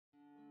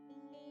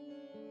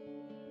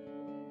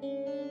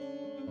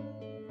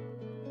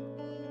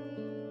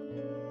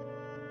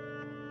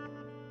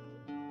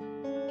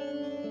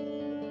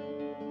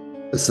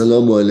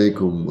Assalamu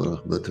alaikum wa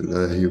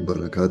rahmatullahi wa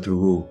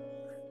barakatuhu.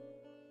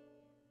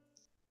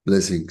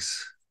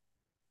 Blessings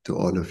to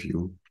all of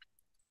you.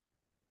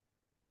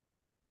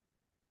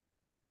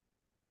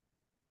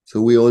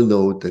 So we all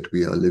know that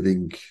we are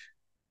living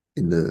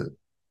in a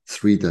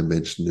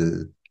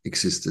three-dimensional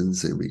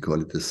existence, and we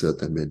call it the third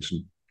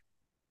dimension.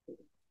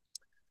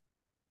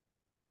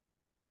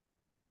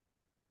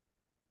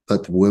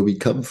 But where we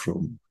come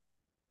from,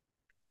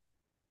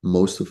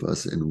 most of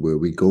us, and where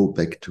we go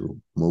back to,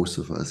 most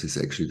of us, is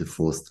actually the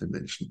fourth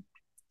dimension.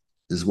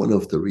 This is one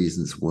of the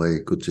reasons why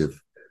Gurdjieff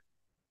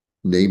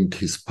named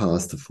his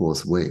path the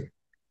fourth way,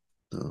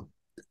 uh,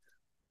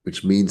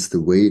 which means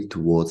the way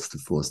towards the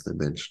fourth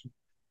dimension.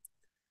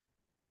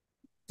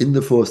 In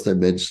the fourth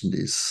dimension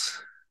is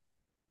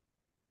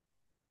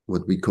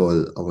what we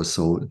call our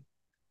soul,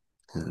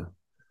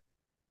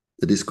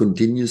 that is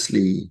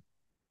continuously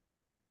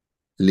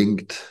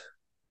linked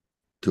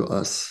to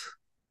us,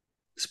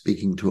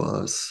 speaking to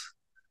us,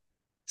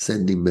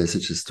 sending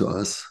messages to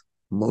us.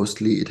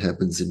 Mostly it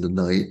happens in the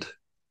night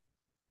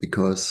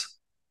because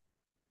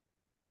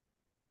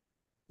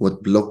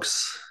what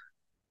blocks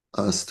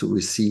us to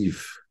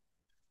receive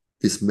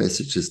these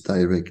messages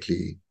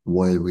directly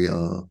while we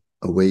are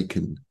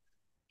awakened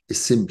is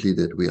simply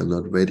that we are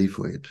not ready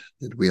for it,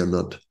 that we are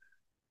not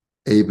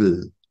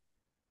able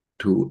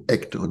to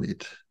act on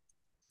it.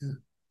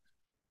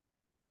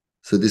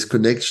 So this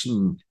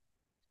connection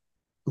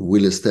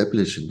will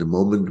establish in the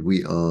moment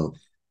we are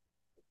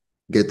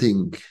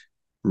getting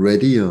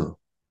readier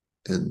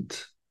and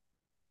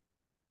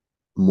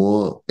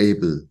more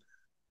able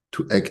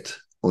to act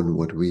on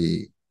what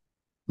we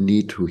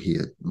need to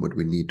hear, what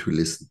we need to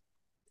listen.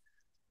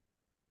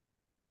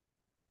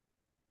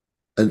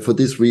 And for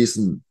this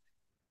reason,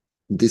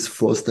 these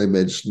fourth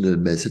dimensional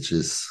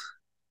messages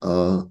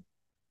are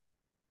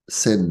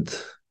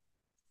sent,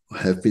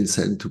 have been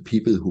sent to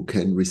people who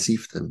can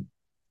receive them.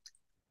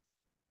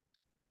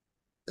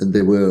 And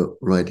they were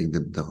writing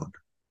them down.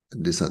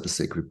 And these are the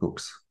sacred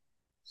books.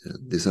 Yeah,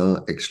 these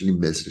are actually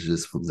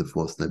messages from the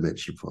fourth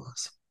dimension for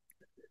us.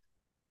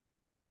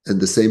 And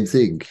the same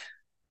thing,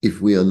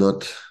 if we are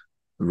not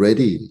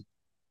ready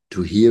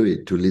to hear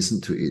it, to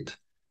listen to it,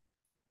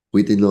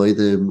 we deny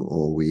them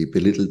or we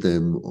belittle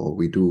them or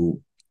we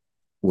do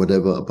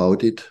whatever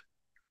about it.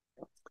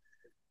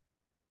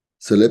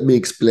 So let me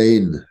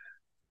explain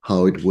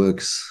how it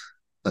works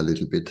a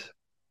little bit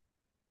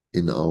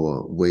in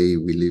our way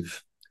we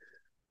live.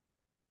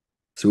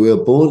 So we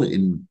are born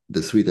in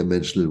the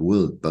three-dimensional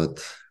world,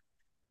 but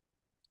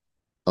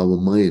our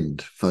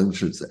mind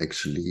functions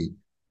actually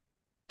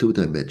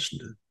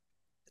two-dimensional.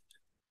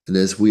 And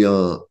as we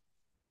are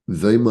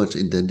very much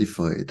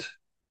identified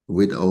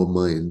with our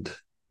mind,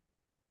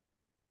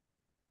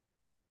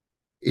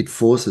 it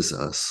forces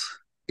us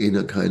in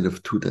a kind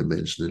of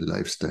two-dimensional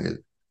lifestyle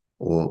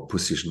or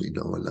position in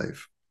our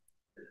life.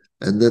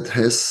 And that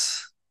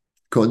has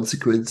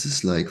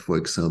consequences like, for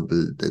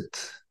example,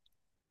 that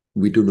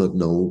we do not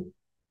know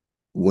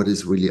what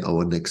is really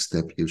our next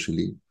step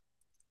usually.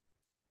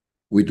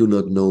 We do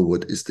not know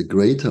what is the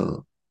greater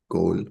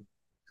goal,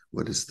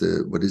 what is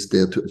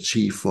there to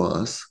achieve for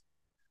us.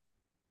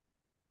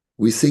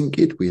 We think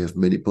it, we have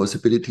many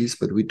possibilities,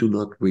 but we do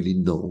not really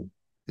know.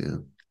 Yeah.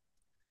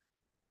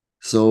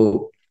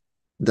 So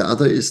the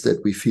other is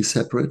that we feel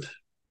separate,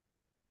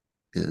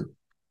 yeah,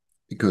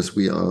 because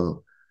we are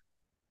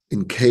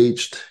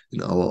encaged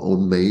in our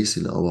own maze,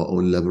 in our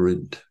own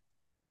labyrinth.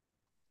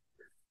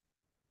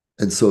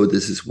 And so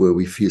this is where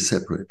we feel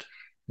separate.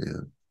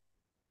 Yeah.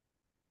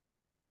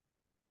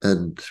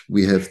 And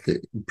we have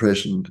the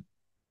impression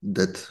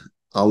that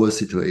our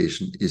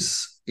situation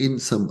is in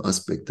some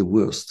aspect the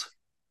worst.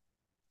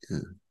 Yeah.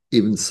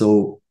 Even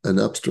so, an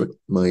abstract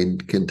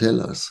mind can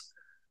tell us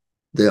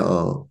there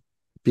are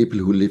people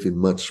who live in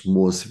much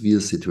more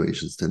severe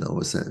situations than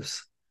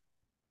ourselves.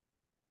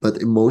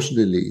 But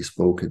emotionally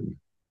spoken,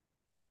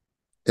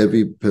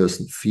 every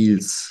person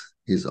feels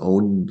his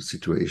own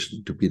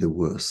situation to be the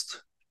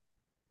worst.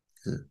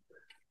 Yeah.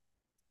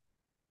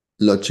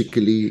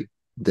 Logically,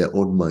 their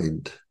own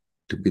mind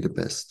to be the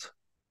best.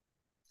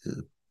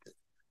 Yeah.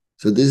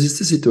 So this is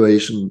the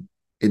situation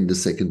in the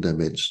second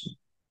dimension.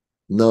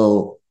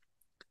 Now,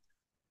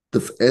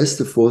 as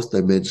the fourth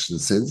dimension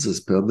sends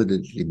us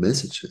permanently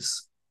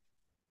messages,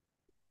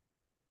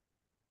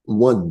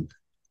 one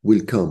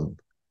will come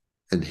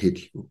and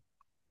hit you.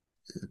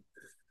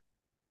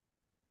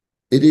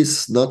 It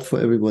is not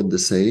for everyone the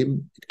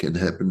same. It can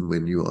happen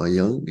when you are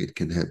young. It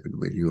can happen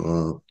when you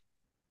are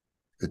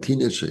a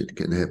teenager. It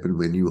can happen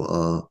when you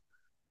are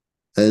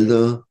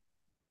elder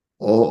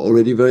or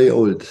already very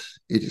old.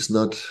 It is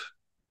not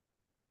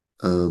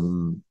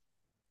in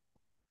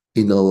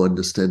our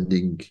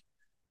understanding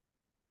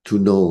to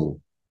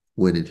know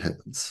when it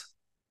happens.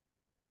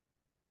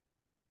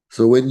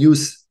 So when you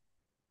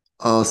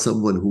are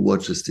someone who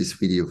watches this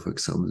video, for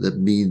example, that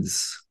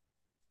means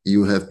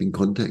you have been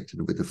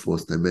contacted with the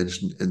fourth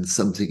dimension and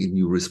something in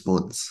you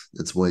responds.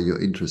 That's why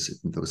you're interested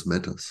in those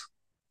matters.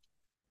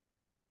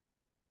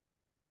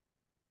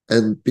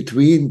 And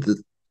between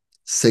the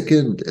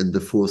second and the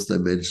fourth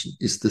dimension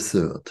is the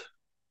third.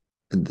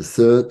 And the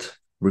third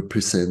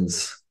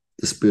represents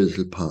the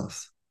spiritual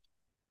path,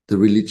 the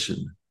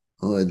religion.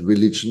 Oh, and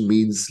religion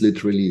means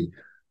literally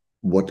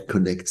what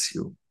connects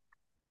you.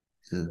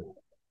 Yeah.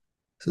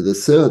 So the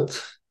third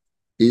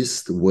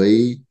is the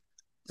way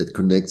that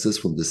connects us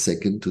from the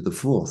second to the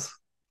fourth,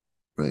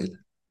 right?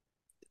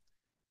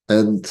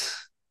 And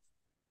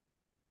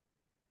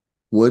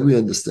when we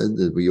understand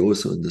that, we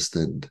also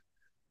understand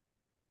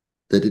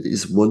that it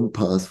is one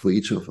path for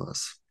each of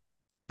us.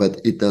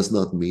 But it does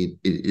not mean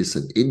it is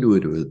an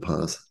individual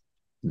path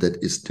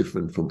that is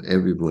different from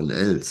everyone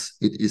else.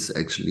 It is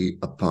actually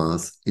a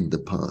path in the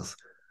path.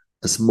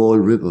 A small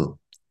river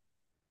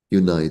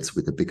unites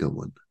with a bigger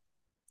one.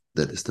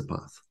 That is the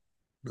path.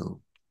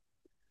 No.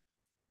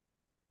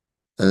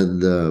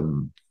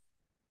 And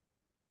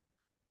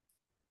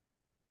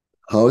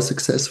how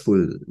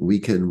successful we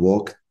can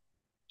walk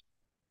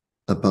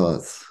a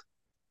path,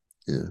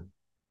 yeah,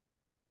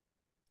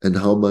 and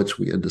how much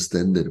we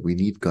understand that we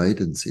need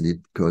guidance in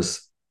it,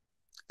 because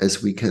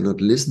as we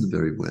cannot listen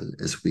very well,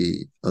 as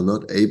we are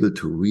not able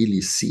to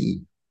really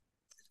see,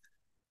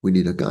 we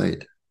need a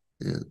guide,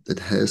 yeah, that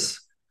has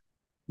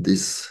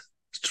this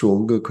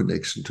stronger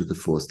connection to the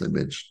fourth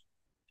dimension.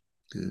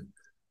 Yeah.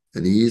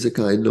 And he is a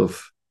kind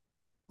of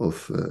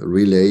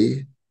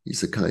relay.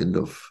 He's a kind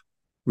of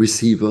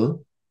receiver,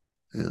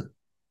 yeah,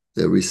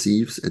 that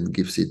receives and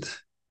gives it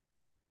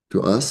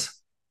to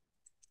us.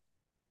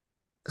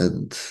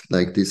 And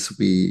like this,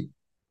 we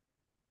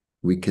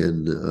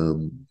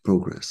can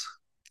progress.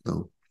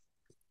 No?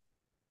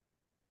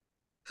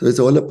 So it's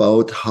all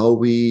about how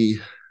we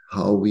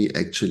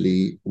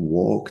actually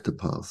walk the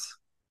path.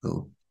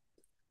 No?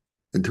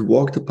 And to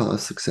walk the path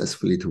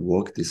successfully, to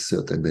walk this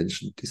third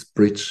dimension, this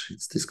bridge,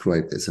 it's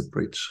described as a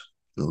bridge.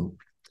 No?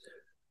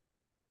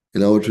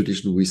 In our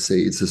tradition, we say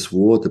it's a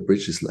sword. The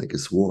bridge is like a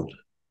sword.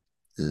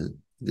 It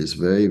is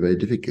very, very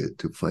difficult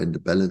to find the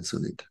balance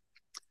on it.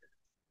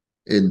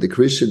 In the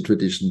Christian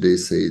tradition, they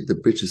say the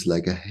bridge is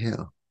like a hair.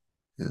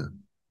 Yeah.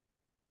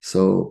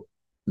 So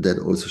that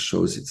also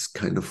shows it's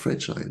kind of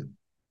fragile.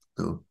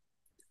 No?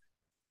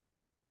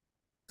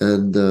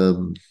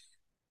 And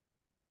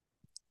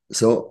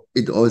so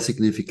it all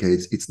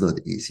significates it's not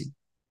easy.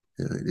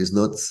 Yeah, it is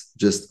not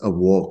just a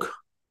walk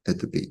at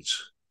the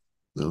beach.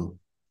 No,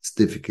 it's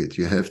difficult.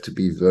 You have to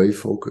be very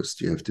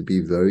focused. You have to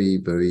be very,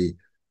 very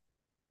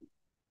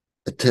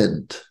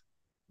attent,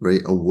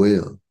 very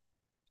aware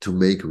to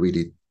make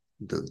really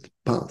the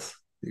path.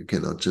 You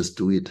cannot just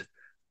do it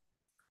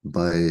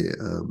by,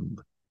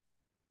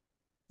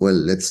 well,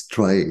 let's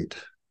try it.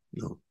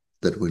 No,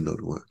 that will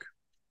not work.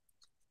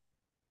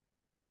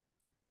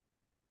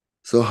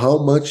 So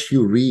how much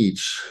you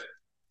reach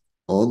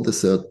on the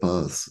third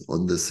path,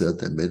 on the third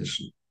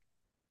dimension,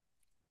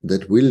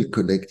 that will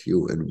connect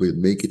you and will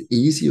make it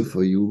easier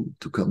for you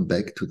to come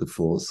back to the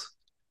fourth.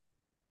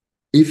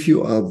 If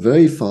you are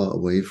very far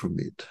away from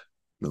it,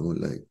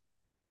 like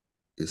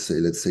you say,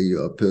 let's say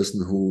you're a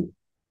person who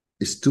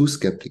is too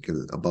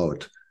skeptical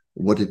about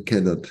what it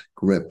cannot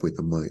grab with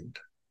the mind,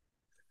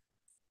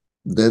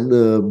 then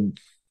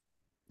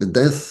the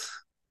death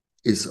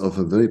is of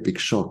a very big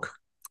shock.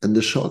 And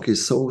the shock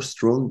is so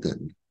strong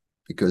then,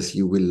 because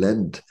you will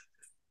land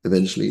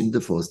eventually in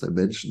the fourth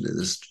dimension. And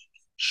the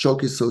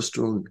shock is so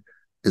strong,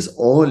 as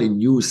all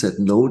in you said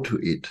no to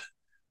it,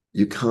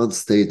 you can't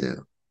stay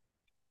there.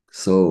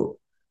 So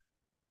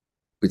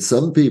with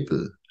some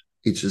people,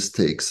 it just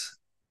takes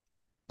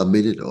a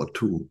minute or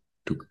two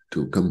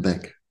to come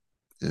back,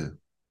 yeah,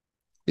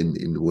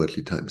 in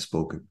worldly time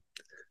spoken.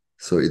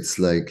 So it's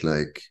like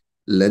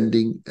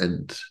landing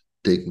and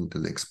taking the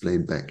next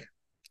plane back.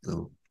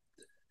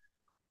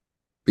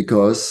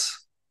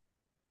 Because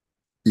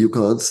you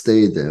can't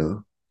stay there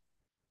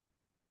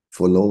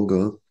for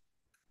longer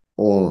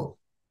or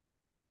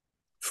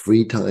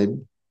free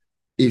time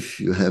if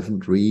you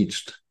haven't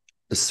reached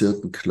a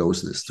certain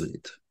closeness to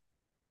it.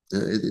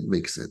 It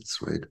makes sense,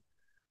 right?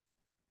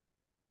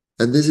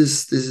 And this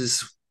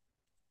is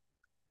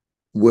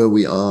where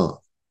we are.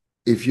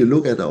 If you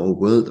look at our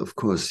world, of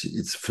course,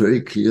 it's very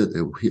clear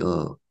that we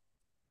are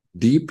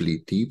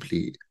deeply,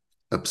 deeply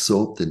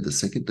absorbed in the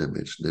second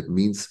dimension. That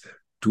means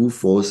two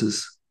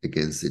forces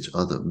against each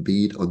other,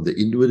 be it on the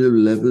individual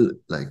level,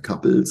 like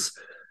couples,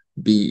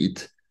 be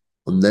it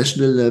on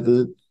national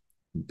level,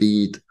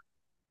 be it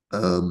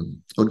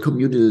on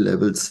communal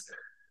levels.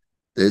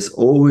 There's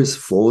always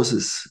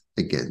forces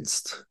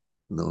against,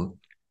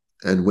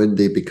 and when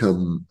they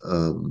become,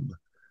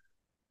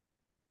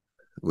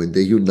 when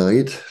they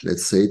unite,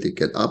 let's say they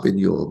get up in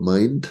your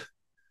mind,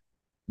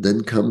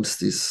 then comes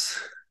this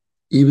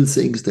evil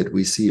things that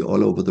we see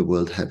all over the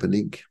world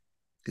happening.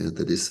 Yeah,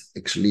 that is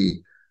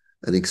actually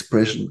an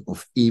expression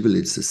of evil.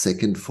 It's the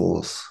second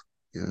force.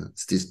 Yeah,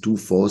 it's these two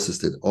forces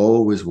that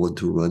always want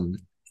to run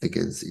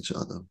against each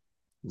other.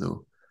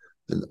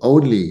 And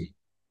only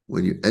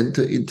when you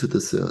enter into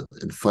the third,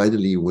 and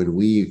finally when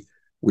we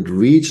would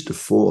reach the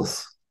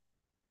fourth,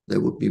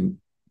 there would be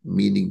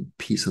meaning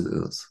peace on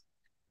earth.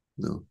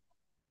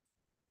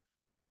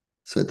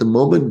 So at the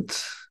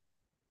moment,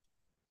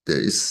 there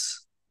is,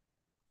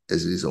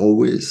 as it is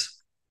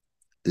always,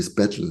 this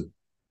battle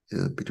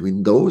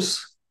between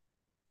those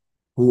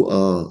who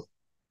are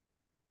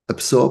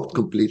absorbed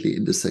completely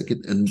in the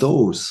second and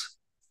those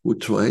who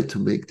try to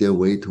make their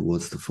way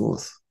towards the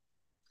fourth.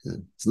 Yeah.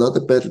 It's not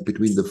a battle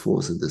between the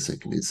fourth and the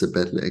second. It's a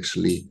battle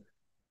actually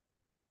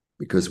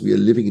because we are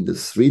living in the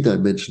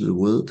three-dimensional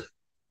world.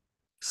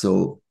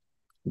 So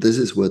this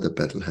is where the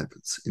battle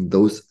happens, in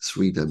those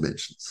three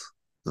dimensions.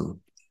 No?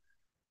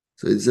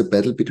 So it's a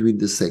battle between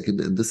the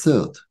second and the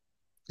third.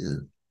 Yeah.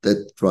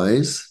 That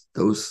drives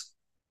those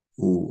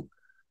who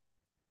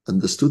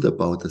understood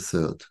about the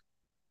third,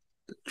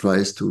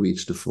 tries to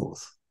reach the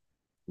fourth.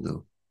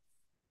 No.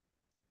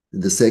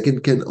 And the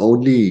second can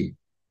only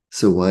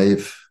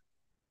survive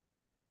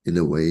in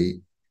a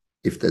way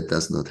if that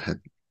does not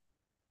happen.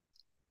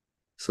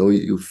 So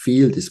you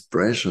feel this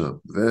pressure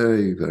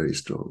very, very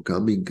strong,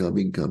 coming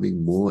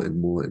more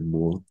and more and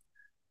more.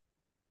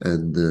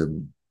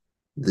 And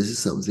this is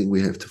something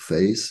we have to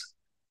face.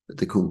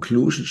 The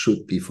conclusion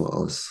should be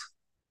for us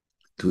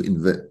to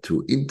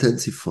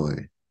intensify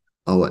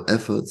our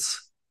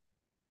efforts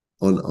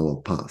on our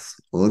path,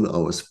 on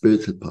our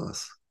spiritual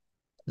path.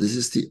 This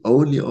is the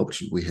only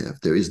option we have.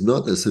 There is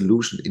not a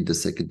solution in the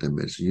second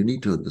dimension. You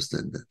need to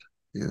understand that.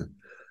 Yeah.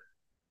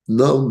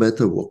 No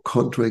matter what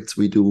contracts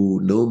we do,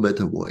 no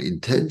matter what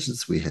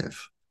intentions we have,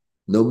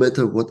 no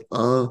matter what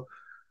are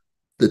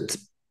the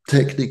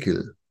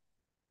technical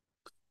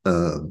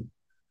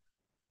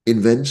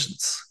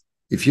inventions.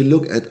 If you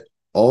look at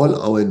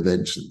all our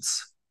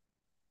inventions,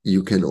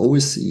 you can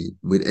always see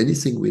with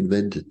anything we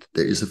invented,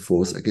 there is a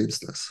force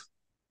against us.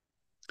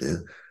 Yeah.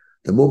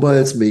 The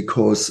mobiles may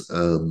cause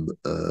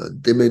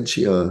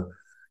dementia,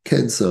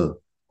 cancer,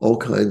 all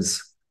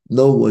kinds.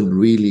 No one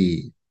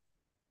really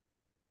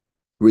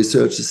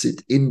researches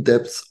it in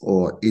depth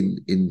or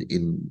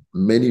in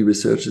many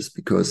researches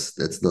because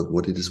that's not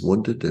what it is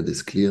wanted. That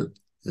is clear.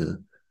 Yeah.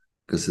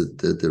 Because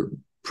the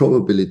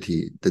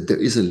probability that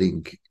there is a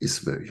link is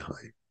very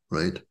high,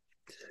 right?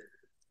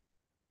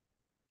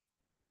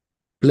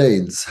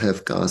 Planes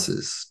have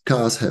gases,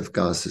 cars have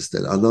gases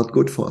that are not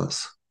good for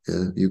us.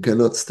 Yeah? You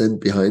cannot stand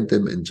behind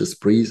them and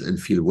just breathe and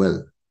feel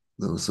well.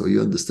 No, so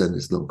you understand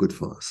it's not good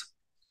for us.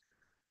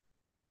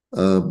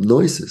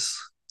 Noises,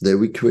 that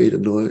we create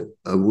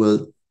a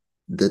world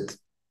that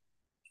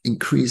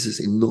increases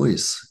in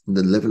noise, in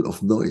the level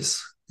of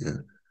noise. Yeah?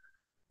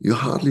 You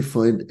hardly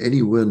find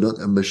anywhere not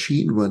a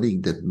machine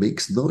running that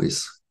makes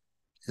noise.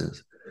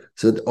 Yes.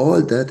 So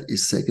all that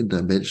is second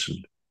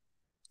dimension.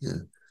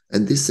 Yeah.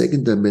 And this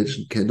second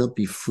dimension cannot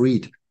be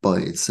freed by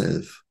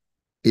itself.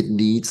 It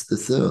needs the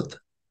third.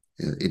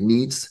 Yeah. It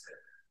needs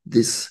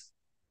this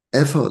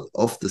effort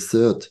of the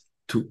third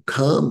to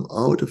come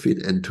out of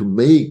it and to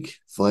make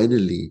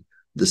finally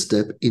the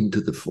step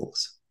into the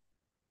fourth.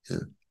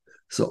 Yeah.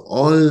 So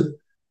all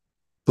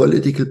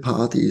political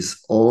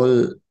parties,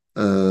 all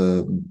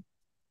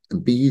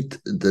be it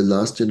the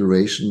last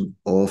generation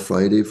or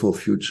Friday for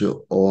Future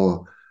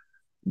or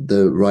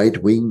the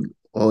right wing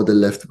or the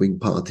left wing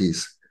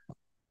parties,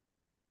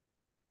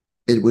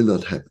 it will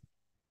not happen.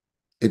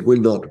 It will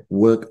not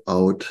work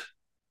out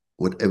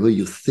whatever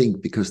you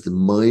think because the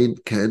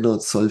mind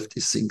cannot solve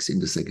these things in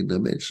the second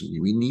dimension.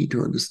 We need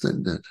to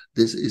understand that.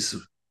 This is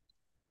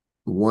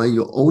why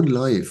your own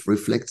life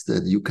reflects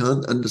that. You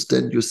can't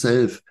understand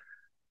yourself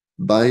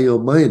by your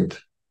mind,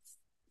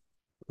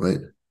 right?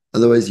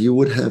 Otherwise, you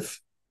would have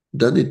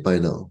done it by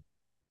now.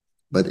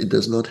 But it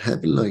does not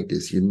happen like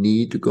this. You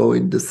need to go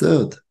in the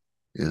third.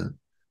 Yeah.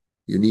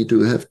 You need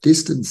to have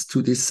distance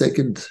to this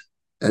second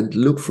and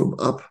look from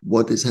up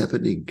what is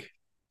happening,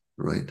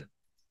 right?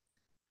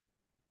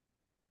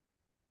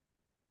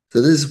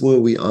 So this is where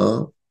we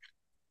are.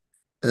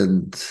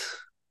 And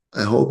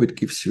I hope it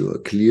gives you a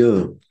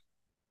clear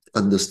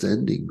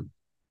understanding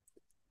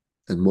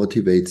and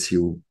motivates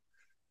you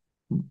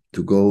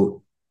to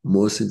go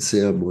more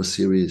sincere, more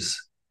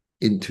serious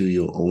into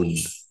your own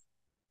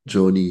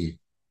journey,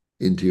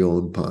 into your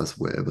own path,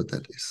 wherever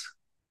that is.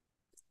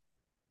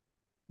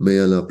 May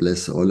Allah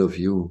bless all of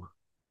you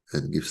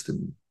and gives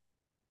them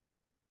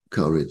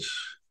courage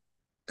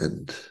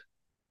and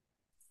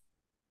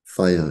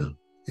fire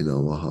in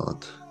our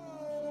heart,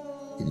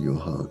 in your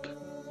heart,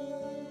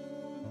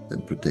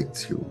 and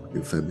protects you,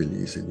 your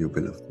families, and your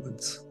beloved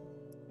ones.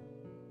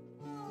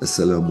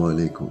 Assalamu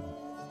alaikum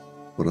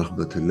wa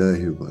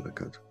rahmatullahi wa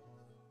barakatuh.